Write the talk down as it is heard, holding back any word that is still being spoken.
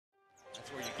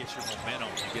get your momentum,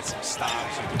 you get some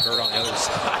stops, you convert on the other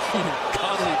side.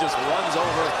 Conley just runs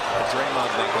over a Draymond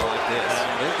thing like this.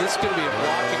 This is going to be a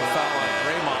blocking foul on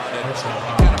Draymond, and you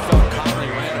kind of felt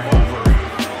Conley ran him over.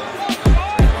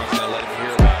 Draymond's going to let him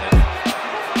hear about it.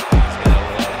 He's going to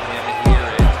let him hear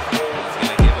it. He's going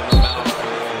to give him a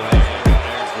mouthful, and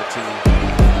there's the two.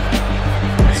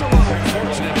 It's a little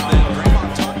unfortunate that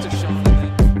Draymond talked to Sean.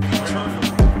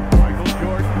 Michael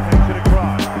Jordan takes it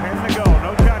across. 10 to go.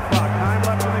 No shot clock. Time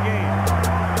left in the game.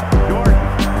 Jordan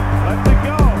lets it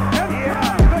go.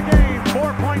 Yes, the game.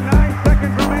 4.9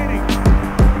 seconds remaining.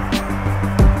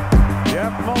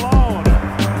 Yep, Malone.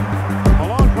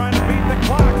 Malone trying to beat the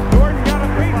clock. Jordan got a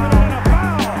piece of it and a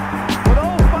foul. With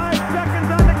all 5 seconds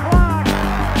on the clock.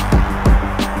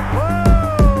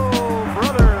 Whoa,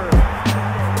 brother.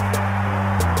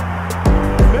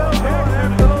 Bill going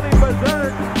absolutely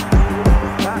berserk.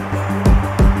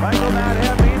 Michael not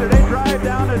happy either. They drive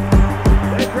down the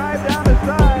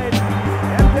side.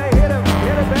 MJ hit a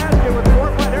basket with 4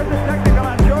 points. There's a technical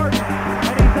on Jordan,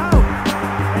 and he's out.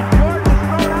 And Jordan is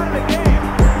thrown out of the game.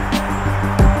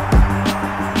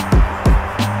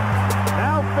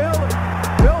 Now Phil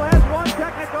has 1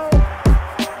 technical.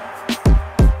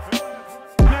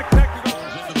 Next technical.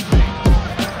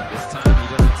 This time he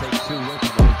doesn't take 2 with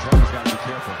him, but Trump's got to be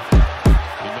careful.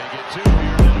 He may get 2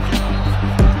 here. He's gone.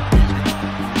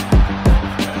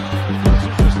 This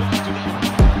is just lost to them.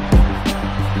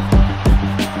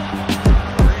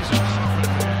 Reasons.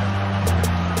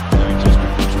 He just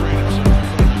demonstrated himself in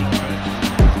front of his own bench.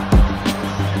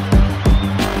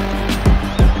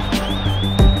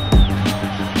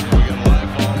 We got a live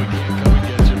ball. We can't come and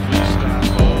get you. Please stop.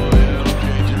 Oh, yeah.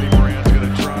 Okay, Jimmy Moran's going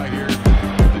to try here.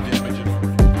 The damage is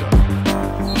already done.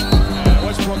 And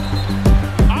Westbrook.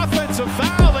 Offensive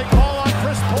foul they call on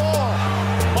Chris Paul.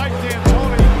 Mike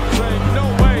D'Antoni saying no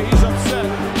way, he's upset.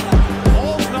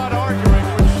 Paul's not arguing,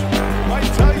 which might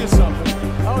tell you something.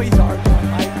 Oh, he's arguing,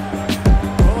 Mike.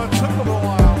 Well, it took him a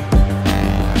while.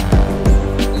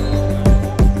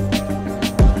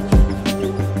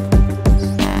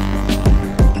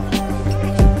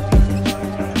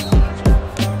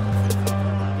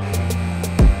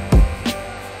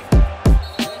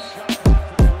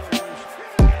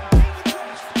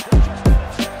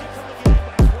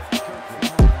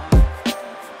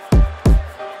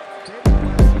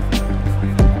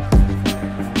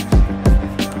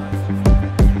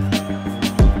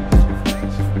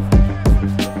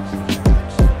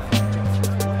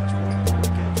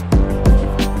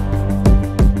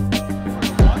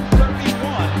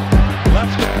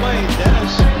 Left to play.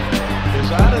 Dennis is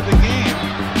out of the game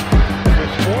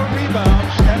with 4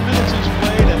 rebounds. 10 minutes he's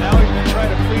played, and now he's going to try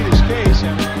to plead his case.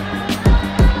 And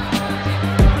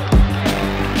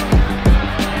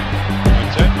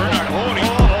it's Ed Bernard.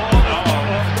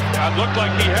 It looked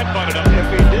like he headbutted him. If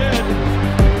he did,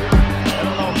 I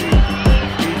don't know if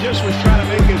he just was trying to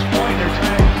make his point. They're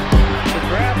trying to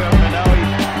grab him, and now he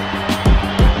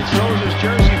throws his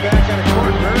jersey back on the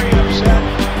court, very upset.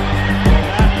 Will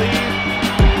not leave.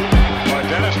 Well,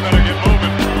 Dennis better get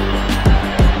moving,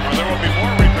 or there will be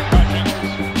more repercussions.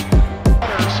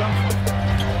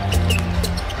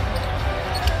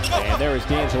 And there is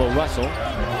D'Angelo Russell.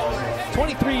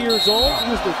 23 years old. He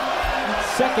was the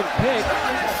 2nd pick.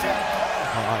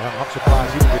 I'm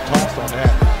surprised he didn't get tossed on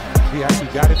that. He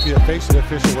actually got it to the face of the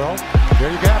official. Well,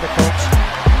 there you have it, folks.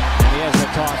 And he has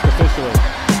been tossed officially.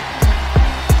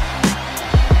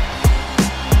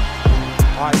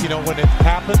 You know, when it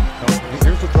happened,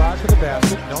 here's the drive to the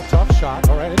basket. No tough shot.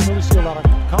 All right, I didn't really see a lot of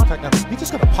contact. Now, he's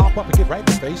just going to pop up and get right in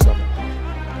the face of him.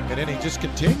 And then he just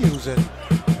continues, and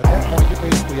at that point, you're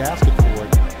basically asking for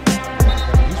it.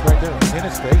 And he's right there in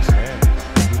his face, man.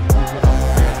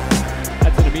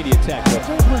 That's an immediate tech.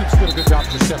 James Williams did a good job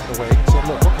of stepping away and said,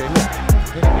 look, okay, look.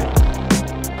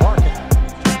 Marking.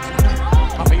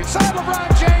 On the inside, LeBron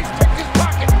James picked his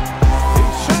pocket. He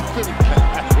shot them.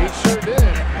 He sure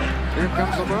did. Here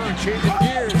comes LeBron changing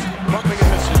gears, bumping and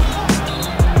missing.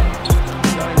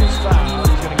 Showing his foul.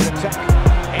 He's going to get a tech.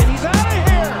 And he's out of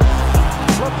here.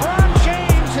 LeBron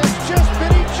James has just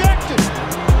been ejected.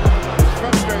 It's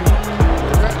frustrating.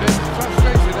 It's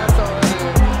frustration. That's all that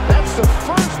is. That's the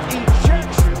first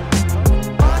ejection.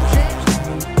 LeBron James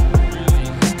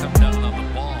Really come down on the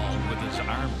ball with his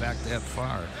arm back that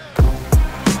far.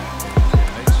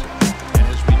 And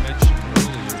as we mentioned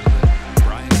earlier, that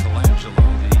Brian Colangelo,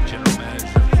 the general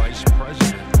manager and vice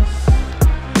president,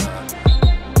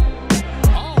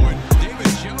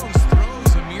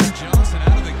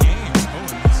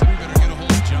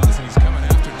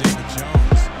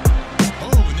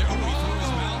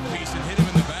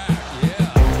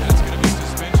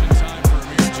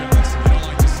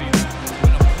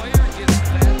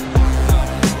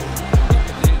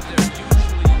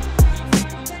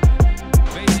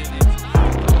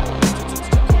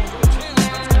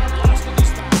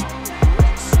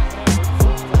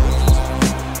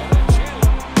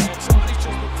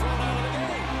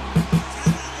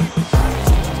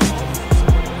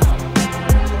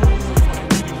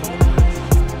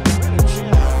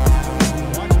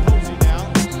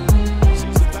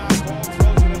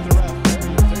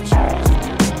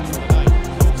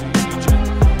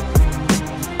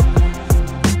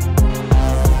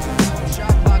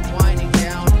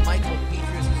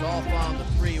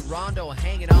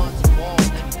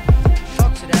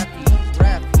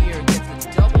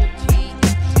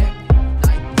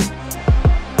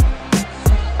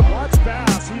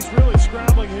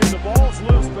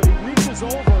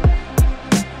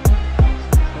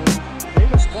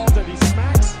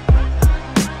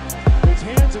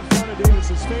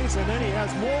 face, and then he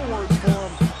has more words for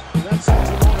him. That's